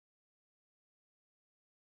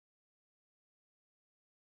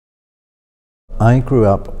I grew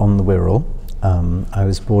up on the Wirral. I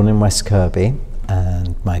was born in West Kirby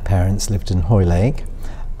and my parents lived in Hoylake.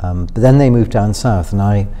 But then they moved down south and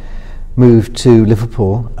I moved to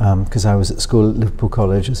Liverpool because I was at school at Liverpool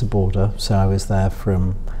College as a boarder, so I was there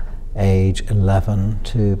from age 11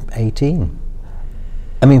 to 18.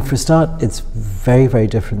 I mean, for a start, it's very, very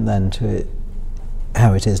different then to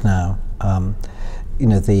how it is now. You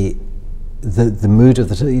know, the mood of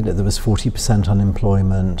the, you know, there was 40%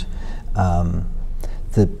 unemployment.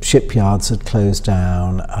 The shipyards had closed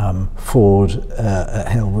down. Ford at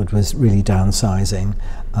Halewood was really downsizing.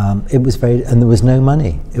 It was very, and there was no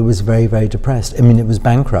money. It was very, very depressed. I mean, it was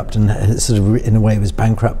bankrupt, and it sort of, in a way, was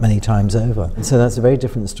bankrupt many times over. And so that's a very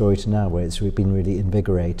different story to now, where it's been really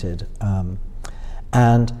invigorated.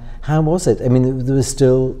 And how was it? I mean, there was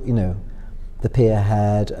still, you know, the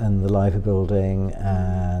Pierhead and the Liver Building,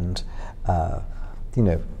 and you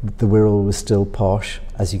know, the Wirral was still posh,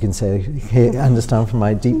 as you can say, understand from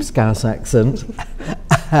my deep Scouse accent.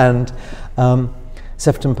 And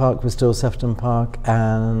Sefton Park was still Sefton Park,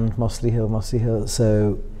 and Mossley Hill.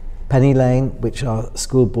 So Penny Lane, which our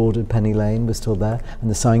school bordered Penny Lane, was still there, and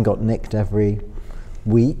the sign got nicked every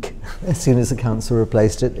week. As soon as the council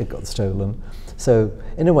replaced it, it got stolen. So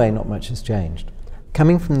in a way, not much has changed.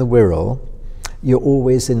 Coming from the Wirral, you're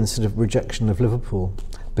always in sort of rejection of Liverpool,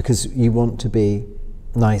 because you want to be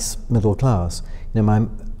nice middle class. You know,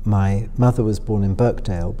 my mother was born in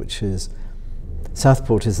Birkdale, which is,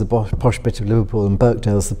 Southport is the posh bit of Liverpool and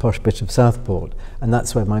Birkdale's the posh bit of Southport, and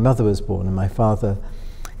that's where my mother was born, and my father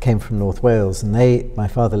came from North Wales, and my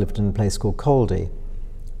father lived in a place called Caldy,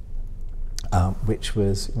 which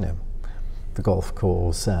was, you know, the golf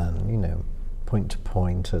course and, you know, point to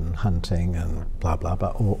point and hunting and blah blah blah,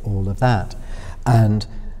 all of that. And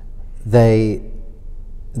they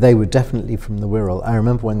were definitely from the Wirral. I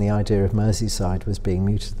remember when the idea of Merseyside was being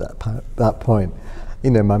mooted at that point, you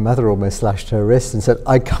know, my mother almost slashed her wrist and said,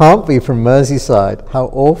 "I can't be from Merseyside, how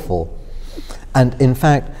awful." And in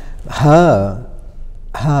fact, her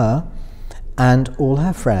and all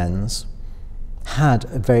her friends had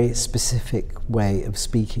a very specific way of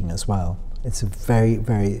speaking as well. It's a very,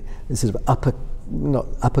 very sort of not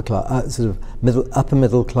upper class, sort of upper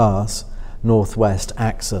middle class Northwest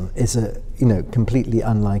accent is a, you know, completely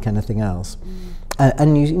unlike anything else.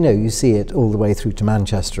 And you know, you see it all the way through to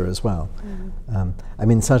Manchester as well. I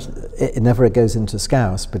mean, it never goes into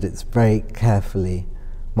Scouse, but it's very carefully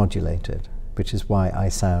modulated, which is why I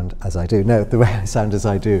sound as I do. No, the way I sound as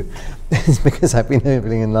I do is because I've been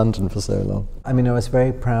living in London for so long. I mean, I was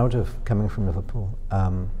very proud of coming from Liverpool,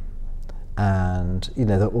 and you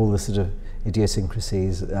know, all the sort of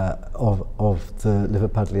idiosyncrasies of the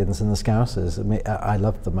Liverpudlians and the Scousers. I mean, I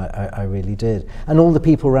loved them, I really did. And all the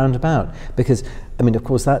people round about, because, I mean, of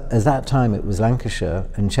course, at that time it was Lancashire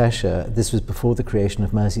and Cheshire. This was before the creation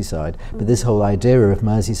of Merseyside, but this whole idea of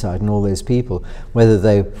Merseyside and all those people, whether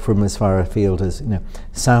they're from as far afield as, you know,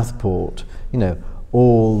 Southport, you know,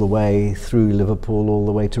 all the way through Liverpool, all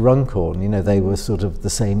the way to Runcorn, you know, they were sort of the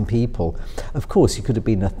same people. Of course, you could have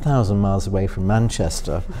been 1,000 miles away from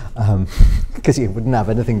Manchester, because you wouldn't have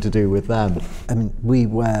anything to do with them. I mean, we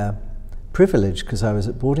were privileged because I was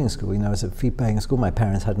at boarding school, you know, I was at fee-paying school. My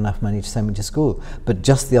parents had enough money to send me to school. But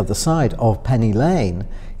just the other side of Penny Lane,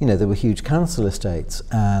 you know, there were huge council estates,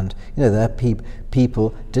 and, you know, there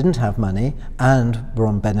people didn't have money and were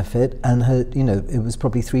on benefit, and had, you know, it was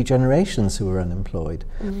probably 3 generations who were unemployed.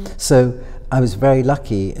 So I was very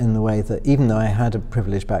lucky in the way that even though I had a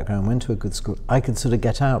privileged background, went to a good school, I could sort of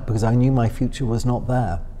get out because I knew my future was not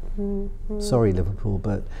there. Sorry, Liverpool,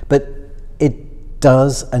 but it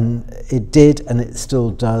does, and it did, and it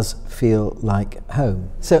still does feel like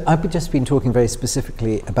home. So I've just been talking very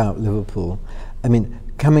specifically about Liverpool. I mean,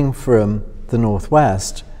 coming from the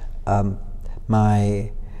Northwest,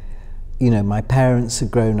 my parents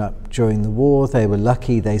had grown up during the war. They were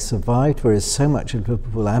lucky they survived, whereas so much of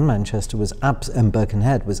Liverpool and Manchester and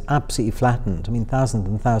Birkenhead was absolutely flattened. I mean, thousands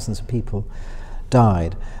and thousands of people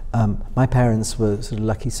died. My parents were sort of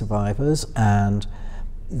lucky survivors, and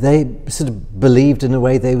they sort of believed in a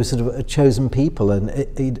way they were sort of a chosen people.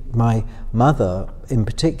 And my mother in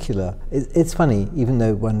particular, it's funny, even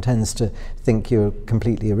though one tends to think you're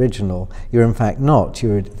completely original, you're in fact not.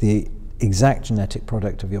 You're the exact genetic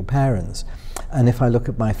product of your parents. And if I look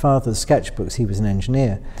at my father's sketchbooks, he was an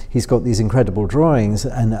engineer, he's got these incredible drawings,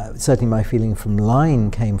 and certainly my feeling from line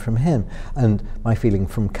came from him, and my feeling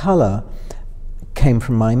from colour came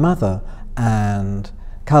from my mother, and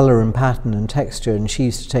colour and pattern and texture. And she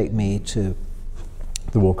used to take me to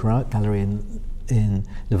the Walker Art Gallery in in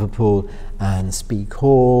Liverpool, and Speke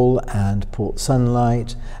Hall and Port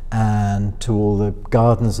Sunlight, and to all the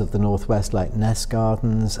gardens of the northwest like Ness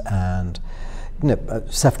Gardens and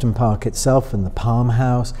Sefton Park itself and the Palm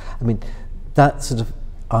House. I mean, that sort of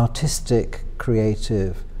artistic,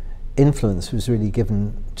 creative influence was really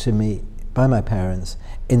given to me by my parents,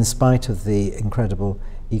 in spite of the incredible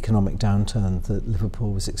economic downturn that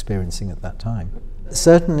Liverpool was experiencing at that time.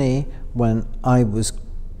 Certainly when I was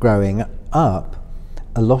growing up,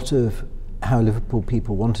 a lot of how Liverpool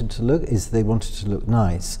people wanted to look is they wanted to look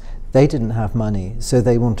nice. They didn't have money, so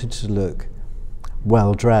they wanted to look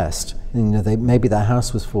well dressed. Maybe their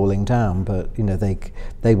house was falling down, but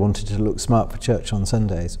they wanted to look smart for church on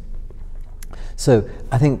Sundays. So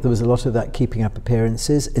I think there was a lot of that keeping up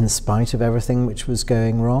appearances in spite of everything which was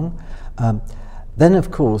going wrong. Then,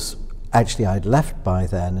 of course, actually I'd left by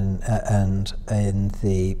then, and in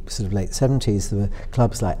the sort of late 70s there were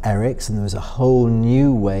clubs like Eric's, and there was a whole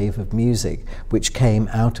new wave of music which came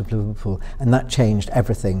out of Liverpool, and that changed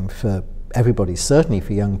everything for everybody, certainly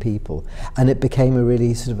for young people, and it became a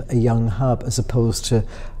really sort of a young hub, as opposed to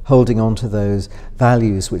holding on to those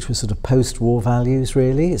values which were sort of post-war values,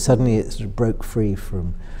 really. Suddenly it sort of broke free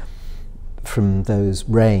from those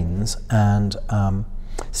reins and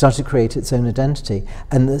started to create its own identity.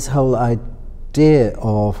 And this whole idea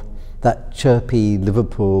of that chirpy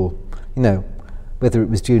Liverpool, whether it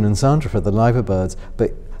was June and Sandra for the Liverbirds,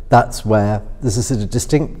 but that's where there's a sort of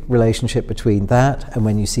distinct relationship between that and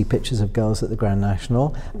when you see pictures of girls at the Grand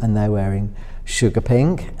National and they're wearing sugar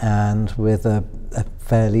pink and with a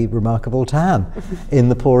fairly remarkable tan in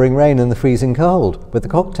the pouring rain and the freezing cold with a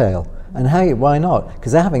cocktail. And why not?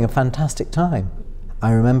 Because they're having a fantastic time.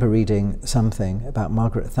 I remember reading something about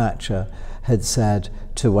Margaret Thatcher had said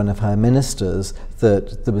to one of her ministers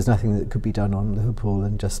that there was nothing that could be done on Liverpool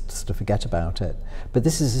and just sort of forget about it. But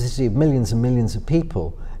this is a city of millions and millions of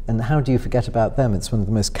people, and how do you forget about them? It's one of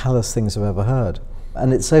the most callous things I've ever heard.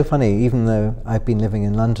 And it's so funny, even though I've been living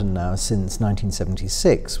in London now since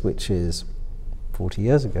 1976, which is 40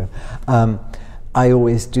 years ago, I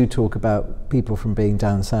always do talk about people from being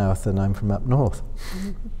down south and I'm from up north.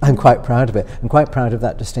 I'm quite proud of it. I'm quite proud of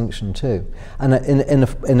that distinction too. And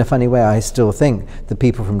in a funny way, I still think the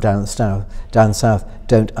people from down south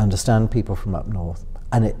don't understand people from up north.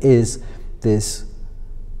 And it is this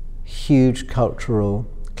huge cultural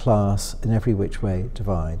class in every which way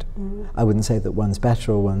divide. I wouldn't say that one's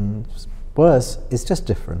better or one's worse, it's just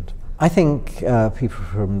different. I think people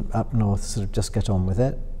from up north sort of just get on with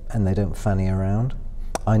it and they don't fanny around.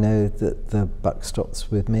 I know that the buck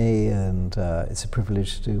stops with me, and it's a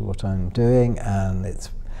privilege to do what I'm doing, and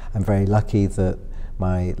I'm very lucky that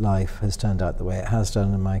my life has turned out the way it has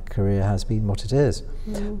done and my career has been what it is.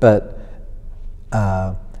 But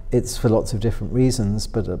it's for lots of different reasons,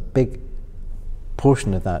 but a big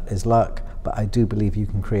portion of that is luck. But I do believe you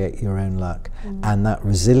can create your own luck, and that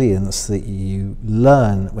resilience that you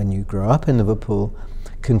learn when you grow up in Liverpool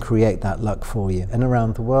can create that luck for you. And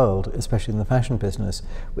around the world, especially in the fashion business,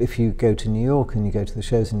 if you go to New York and you go to the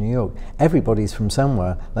shows in New York, everybody's from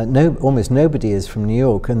somewhere. Like almost nobody is from New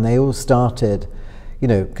York, and they all started,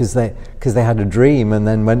 because they had a dream and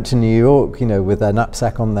then went to New York, with their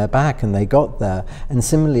knapsack on their back, and they got there. And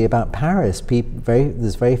similarly about Paris,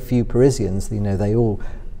 there's very few Parisians, they all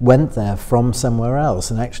went there from somewhere else,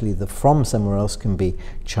 and actually the from somewhere else can be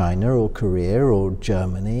China or Korea or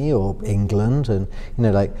Germany or England, and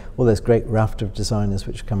there's great raft of designers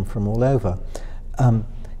which come from all over.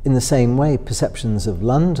 In the same way, perceptions of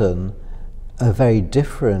London are very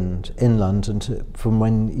different in London from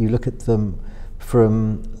when you look at them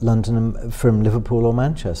from London, from Liverpool or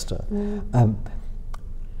Manchester.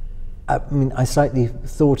 I slightly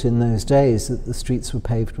thought in those days that the streets were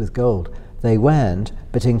paved with gold. They weren't,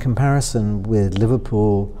 but in comparison with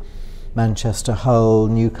Liverpool, Manchester, Hull,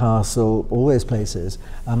 Newcastle, all those places,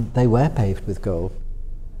 they were paved with gold.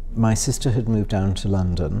 My sister had moved down to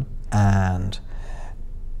London, and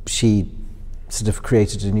she sort of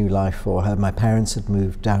created a new life for her. My parents had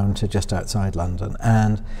moved down to just outside London,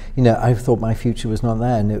 and I thought my future was not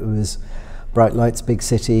there, and it was bright lights, big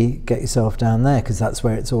city, get yourself down there, because that's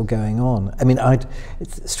where it's all going on.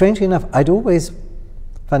 Strangely enough,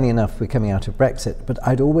 funny enough, we're coming out of Brexit, but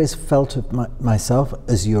I'd always felt of myself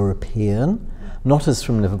as European, not as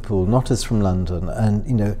from Liverpool, not as from London.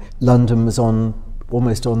 And, London was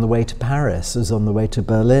almost on the way to Paris, was on the way to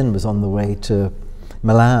Berlin, was on the way to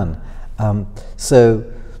Milan. So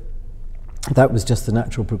that was just the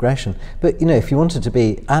natural progression. But, if you wanted to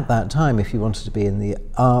be, at that time, if you wanted to be in the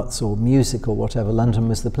arts or music or whatever, London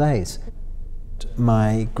was the place.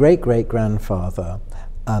 My great-great-grandfather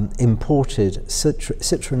imported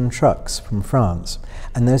Citroën trucks from France,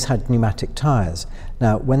 and those had pneumatic tyres.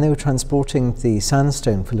 Now, when they were transporting the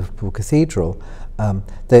sandstone for Liverpool Cathedral,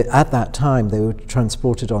 at that time they were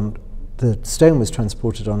transported on, the stone was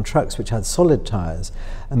transported on trucks which had solid tyres,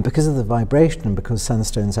 and because of the vibration and because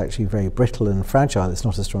sandstone is actually very brittle and fragile, it's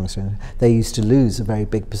not a strong stone, they used to lose a very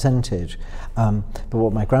big percentage. But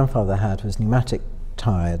what my grandfather had was pneumatic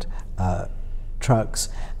tyred trucks,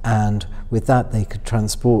 and with that they could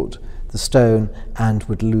transport the stone and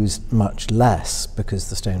would lose much less because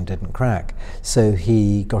the stone didn't crack. So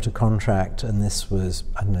he got a contract, and this was,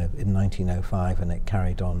 I don't know, in 1905, and it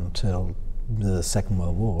carried on till the Second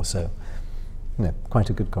World War, so you know, quite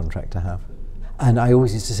a good contract to have. And I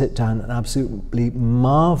always used to sit down and absolutely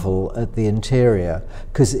marvel at the interior,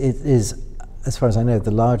 because it is, as far as I know,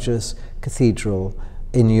 the largest cathedral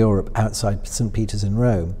in Europe outside St. Peter's in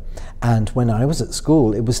Rome. And when I was at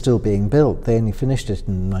school, it was still being built. They only finished it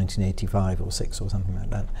in 1985 or 6 or something like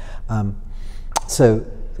that. So,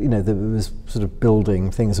 you know, there was sort of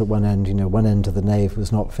building things at one end, you know, one end of the nave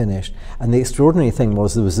was not finished. And the extraordinary thing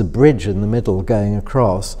was there was a bridge in the middle going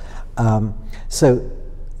across. So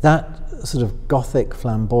that sort of Gothic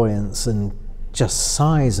flamboyance and just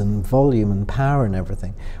size and volume and power and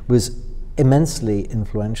everything was immensely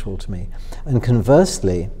influential to me. And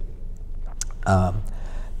conversely,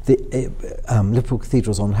 Liverpool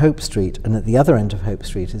Cathedral's on Hope Street, and at the other end of Hope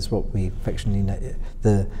Street is what we affectionately know,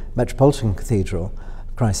 the Metropolitan Cathedral,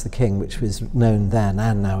 Christ the King, which was known then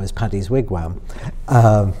and now as Paddy's Wigwam.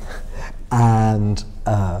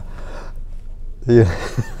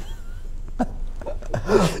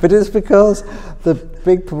 But it's because the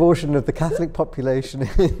big proportion of the Catholic population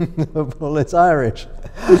in Liverpool is Irish.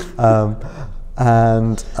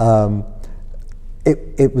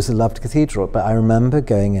 It was a loved cathedral, but I remember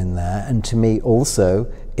going in there, and to me also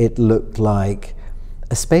it looked like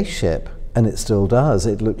a spaceship, and it still does.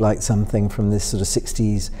 It looked like something from this sort of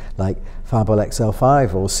 60s, like Fireball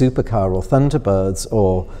XL5 or Supercar or Thunderbirds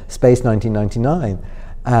or Space 1999.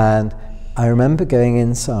 And I remember going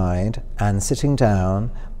inside and sitting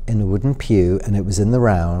down in a wooden pew, and it was in the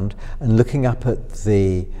round, and looking up at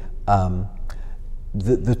the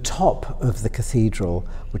top of the cathedral,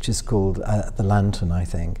 which is called the Lantern, I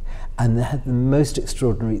think, and they had the most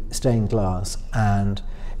extraordinary stained glass, and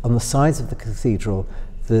on the sides of the cathedral,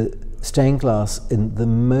 the stained glass in the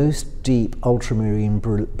most deep ultramarine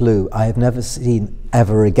blue I have never seen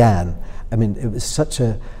ever again. I mean, it was such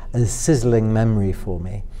a sizzling memory for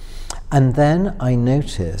me. And then I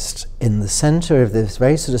noticed in the center of this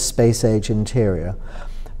very sort of space-age interior,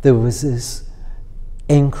 there was this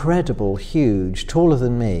incredible, huge, taller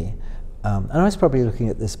than me, and I was probably looking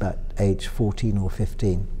at this about age 14 or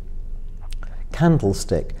 15,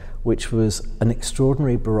 candlestick, which was an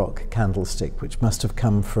extraordinary Baroque candlestick, which must have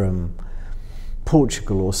come from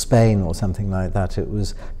Portugal or Spain or something like that. It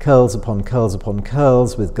was curls upon curls upon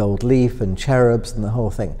curls with gold leaf and cherubs and the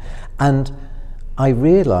whole thing. And I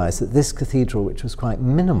realized that this cathedral, which was quite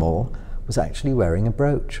minimal, was actually wearing a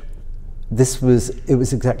brooch. It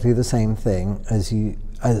was exactly the same thing as you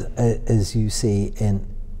see in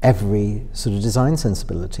every sort of design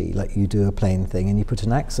sensibility. Like, you do a plain thing and you put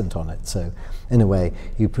an accent on it. So in a way,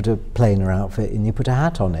 you put a plainer outfit and you put a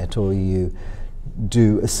hat on it, or you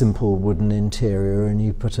do a simple wooden interior and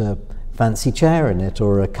you put a fancy chair in it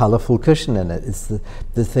or a colourful cushion in it. It's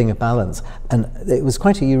the thing of balance. And it was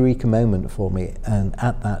quite a eureka moment for me, and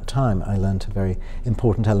at that time I learned a very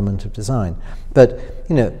important element of design. But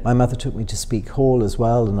you know, my mother took me to Speke Hall as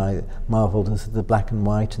well, and I marvelled at the black and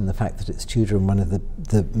white and the fact that it's Tudor and one of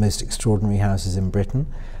the most extraordinary houses in Britain,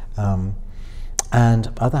 and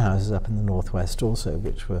other houses up in the northwest also,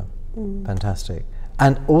 which were fantastic.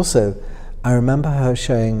 And also I remember her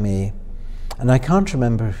showing me, and I can't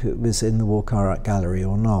remember if it was in the Walker Art Gallery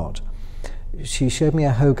or not, she showed me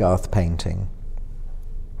a Hogarth painting.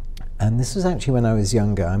 And this was actually when I was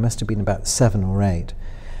younger. I must have been about 7 or 8.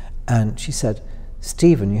 And she said,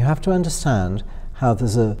 "Stephen, you have to understand how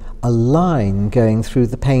there's a line going through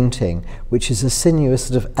the painting, which is a sinuous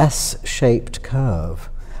sort of S-shaped curve."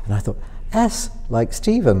 And I thought, S, like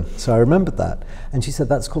Stephen, so I remembered that. And she said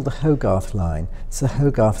that's called the Hogarth line. It's the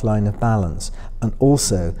Hogarth line of balance. And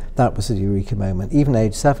also, that was a eureka moment. Even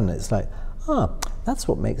age 7, it's like, that's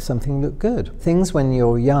what makes something look good. Things when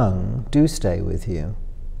you're young do stay with you.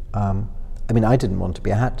 I mean, I didn't want to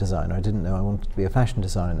be a hat designer. I didn't know I wanted to be a fashion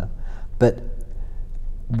designer. But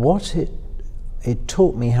what it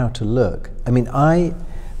taught me how to look. I mean, I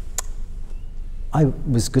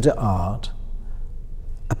was good at art,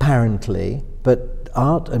 apparently, but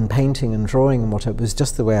art and painting and drawing and whatever was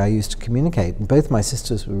just the way I used to communicate. And both my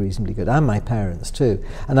sisters were reasonably good, and my parents too.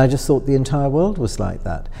 And I just thought the entire world was like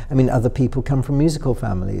that. I mean, other people come from musical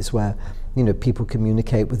families where, you know, people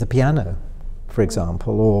communicate with the piano, for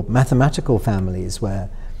example, or mathematical families where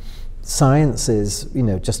science is, you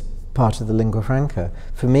know, just part of the lingua franca.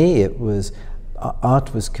 For me, it was,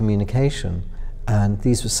 art was communication. And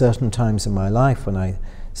these were certain times in my life when I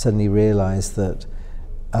suddenly realized that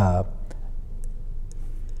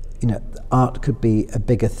you know, art could be a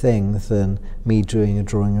bigger thing than me doing a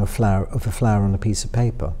drawing of a flower on a piece of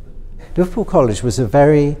paper. Liverpool College was a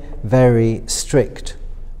very, very strict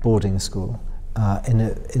boarding school in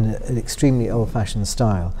an extremely old-fashioned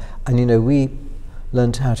style. And, you know, we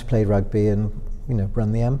learned how to play rugby and, you know,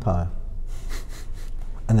 run the empire.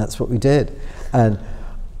 And that's what we did. And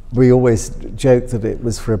we always joked that it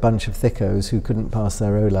was for a bunch of thickos who couldn't pass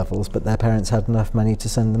their O-levels, but their parents had enough money to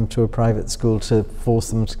send them to a private school to force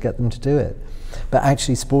them to get them to do it. But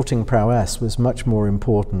actually sporting prowess was much more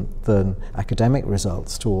important than academic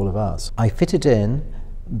results to all of us. I fitted in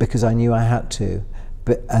because I knew I had to,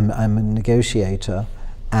 but I'm a negotiator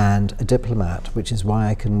and a diplomat, which is why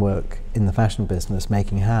I can work in the fashion business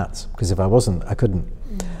making hats, because if I wasn't, I couldn't.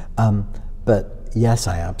 But yes,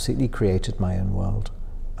 I absolutely created my own world.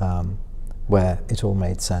 Where it all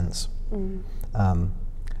made sense.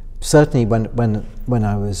 Certainly when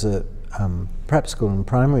I was at prep school and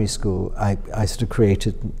primary school, I sort of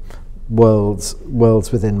created worlds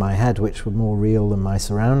within my head which were more real than my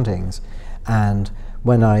surroundings. And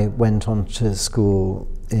when I went on to school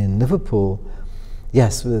in Liverpool,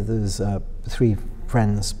 yes, there was 3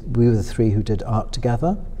 friends. We were the 3 who did art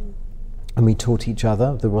together, and we taught each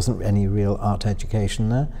other. There wasn't any real art education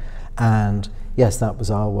there. And yes, that was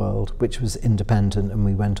our world, which was independent, and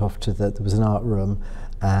we went off to there was an art room,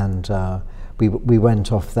 and we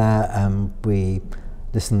went off there and we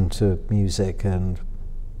listened to music and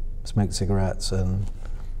smoked cigarettes and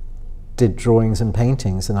did drawings and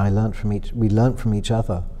paintings, and we learnt from each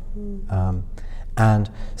other. And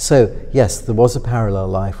so, yes, there was a parallel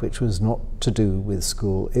life which was not to do with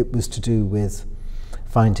school, it was to do with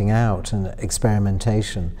finding out and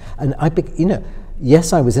experimentation. And you know,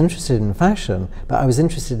 yes, I was interested in fashion, but I was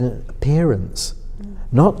interested in appearance,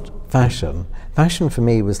 not fashion. Fashion for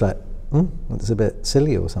me was like, it's a bit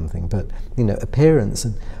silly or something, but, you know, appearance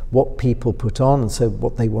and what people put on, and so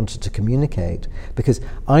what they wanted to communicate. Because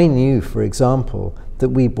I knew, for example, that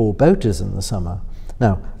we bore boaters in the summer.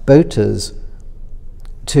 Now, boaters,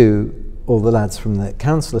 to all the lads from the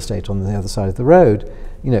council estate on the other side of the road,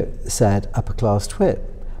 you know, said upper class twit.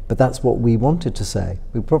 But that's what we wanted to say.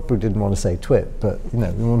 We probably didn't want to say twit, but, you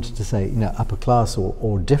know, we wanted to say, you know, upper class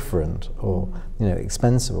or different or, you know,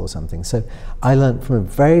 expensive or something. So I learned from a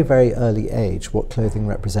very, very early age what clothing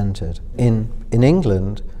represented. In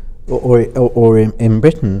England or in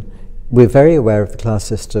Britain, we're very aware of the class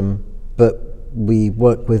system, but we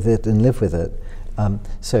work with it and live with it.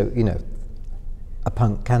 So, you know, a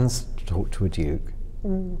punk can talk to a duke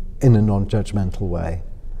in a non-judgmental way,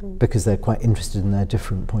 because they're quite interested in their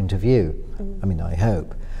different point of view. I mean, I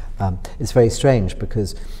hope. It's very strange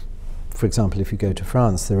because, for example, if you go to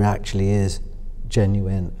France, there actually is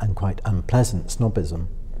genuine and quite unpleasant snobism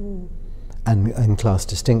and class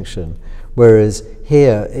distinction, whereas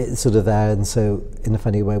here it's sort of there, and so in a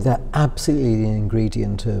funny way, they're absolutely an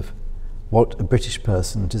ingredient of what a British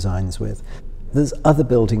person designs with. There's other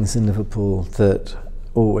buildings in Liverpool that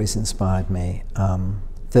always inspired me.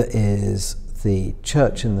 There is the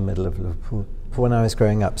church in the middle of Liverpool. When I was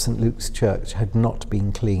growing up, St Luke's Church had not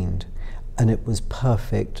been cleaned, and it was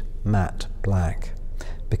perfect matte black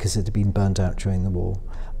because it had been burned out during the war.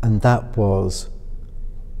 And that was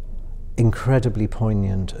incredibly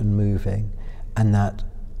poignant and moving, and that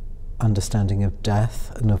understanding of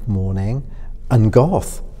death and of mourning and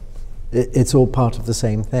goth. It's all part of the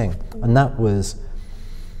same thing. And that was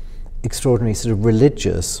extraordinary sort of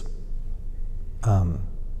religious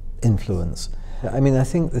influence. I mean, I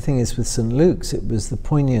think the thing is with St Luke's, it was the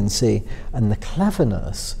poignancy and the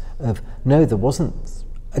cleverness of, no, there wasn't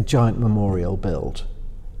a giant memorial built,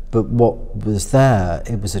 but what was there,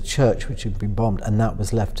 it was a church which had been bombed, and that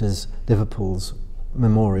was left as Liverpool's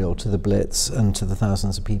memorial to the Blitz and to the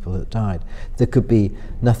thousands of people that died. There could be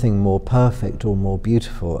nothing more perfect or more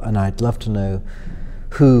beautiful, and I'd love to know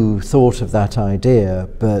who thought of that idea,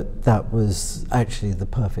 but that was actually the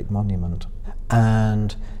perfect monument.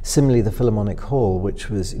 And similarly, the Philharmonic Hall, which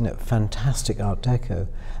was, you know, fantastic Art Deco,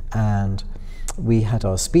 and we had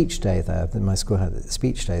our speech day there. My school had a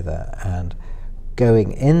speech day there, and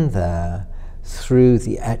going in there through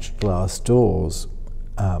the etched glass doors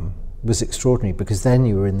was extraordinary, because then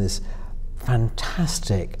you were in this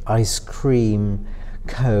fantastic ice cream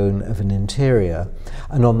cone of an interior,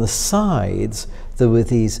 and on the sides there were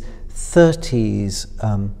these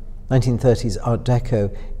 1930s Art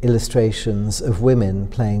Deco illustrations of women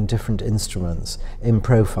playing different instruments in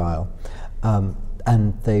profile,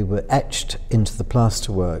 and they were etched into the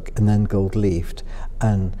plasterwork and then gold leafed,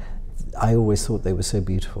 and I always thought they were so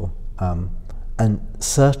beautiful, and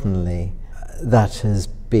certainly that has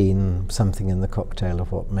been something in the cocktail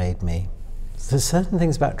of what made me. There's certain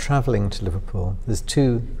things about travelling to Liverpool. There's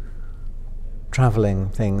two travelling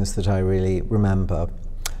things that I really remember.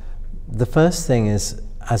 The first thing is,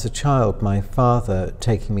 as a child, my father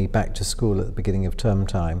taking me back to school at the beginning of term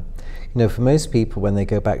time. You know, for most people, when they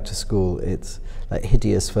go back to school, it's like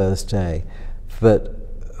hideous first day.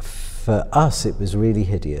 But for us, it was really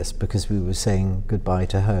hideous, because we were saying goodbye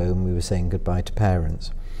to home, we were saying goodbye to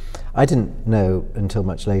parents. I didn't know until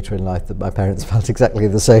much later in life that my parents felt exactly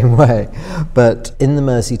the same way. But in the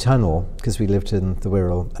Mersey Tunnel, because we lived in the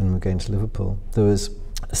Wirral and we were going to Liverpool, there was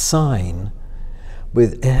a sign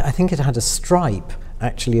with, I think it had a stripe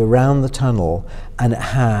actually around the tunnel, and it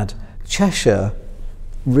had Cheshire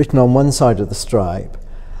written on one side of the stripe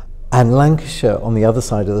and Lancashire on the other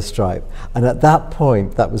side of the stripe. And at that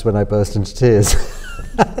point, that was when I burst into tears,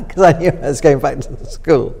 because I knew I was going back to the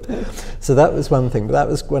school. So that was one thing, but that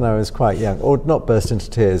was when I was quite young, or not burst into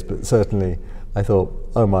tears, but certainly I thought,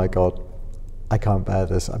 oh my God, I can't bear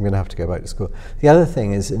this, I'm going to have to go back to school. The other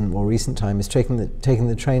thing is, in more recent time, is taking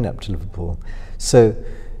the train up to Liverpool. So,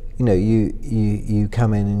 you know, you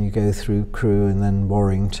come in and you go through Crewe and then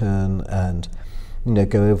Warrington, and, you know,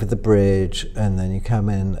 go over the bridge, and then you come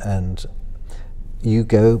in and you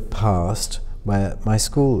go past where my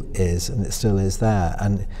school is, and it still is there,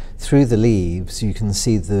 and through the leaves you can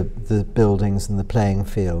see the buildings and the playing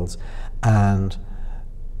fields, and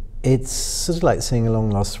it's sort of like seeing a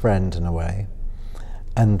long lost friend in a way.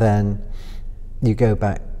 And then you go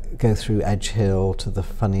through Edge Hill to the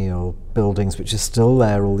funny old buildings which are still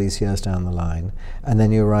there all these years down the line, and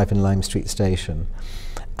then you arrive in Lime Street Station,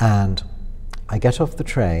 and I get off the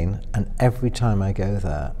train, and every time I go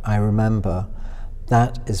there I remember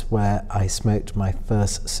that is where I smoked my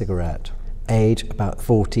first cigarette, age about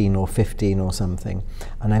 14 or 15 or something,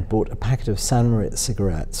 and I bought a packet of San Moritz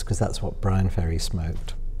cigarettes because that's what Brian Ferry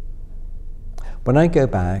smoked. When I go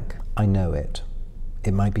back, I know it.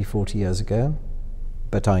 It might be 40 years ago,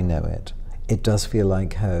 but I know it. It does feel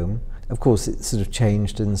like home. Of course, it's sort of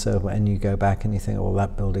changed in so, and you go back and you think, oh,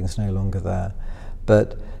 that building's no longer there.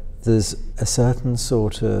 But there's a certain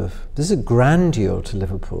sort of, there's a grandeur to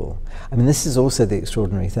Liverpool. I mean, this is also the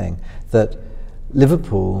extraordinary thing, that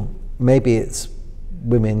Liverpool, maybe it's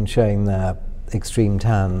women showing their extreme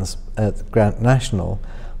tans at the Grand National,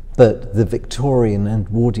 but the Victorian and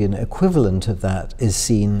Edwardian equivalent of that is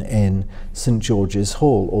seen in St George's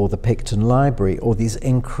Hall or the Picton Library, or these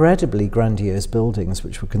incredibly grandiose buildings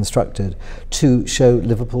which were constructed to show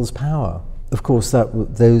Liverpool's power. Of course,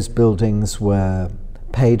 those buildings were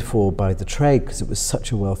paid for by the trade, because it was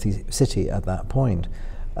such a wealthy city at that point.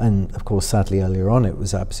 And of course, sadly, earlier on, it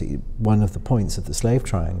was absolutely one of the points of the slave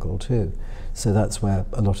triangle too. So that's where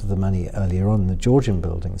a lot of the money earlier on, the Georgian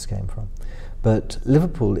buildings, came from. But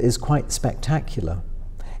Liverpool is quite spectacular.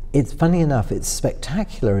 It's funny enough, it's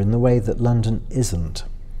spectacular in the way that London isn't.